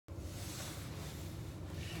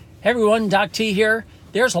Hey everyone, Doc T here.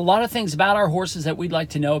 There's a lot of things about our horses that we'd like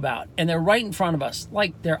to know about, and they're right in front of us,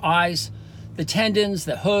 like their eyes, the tendons,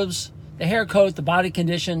 the hooves, the hair coat, the body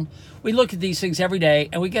condition. We look at these things every day,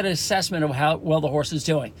 and we get an assessment of how well the horse is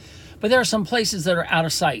doing. But there are some places that are out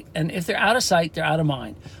of sight, and if they're out of sight, they're out of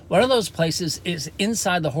mind. One of those places is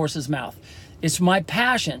inside the horse's mouth. It's my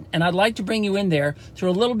passion, and I'd like to bring you in there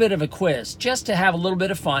through a little bit of a quiz, just to have a little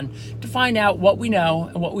bit of fun, to find out what we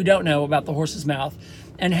know and what we don't know about the horse's mouth,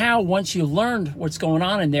 and how once you learned what's going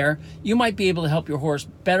on in there, you might be able to help your horse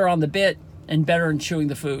better on the bit and better in chewing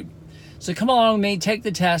the food. So come along with me, take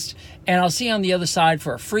the test, and I'll see you on the other side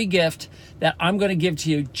for a free gift that I'm going to give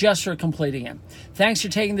to you just for completing it. Thanks for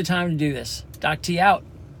taking the time to do this. Doc T out.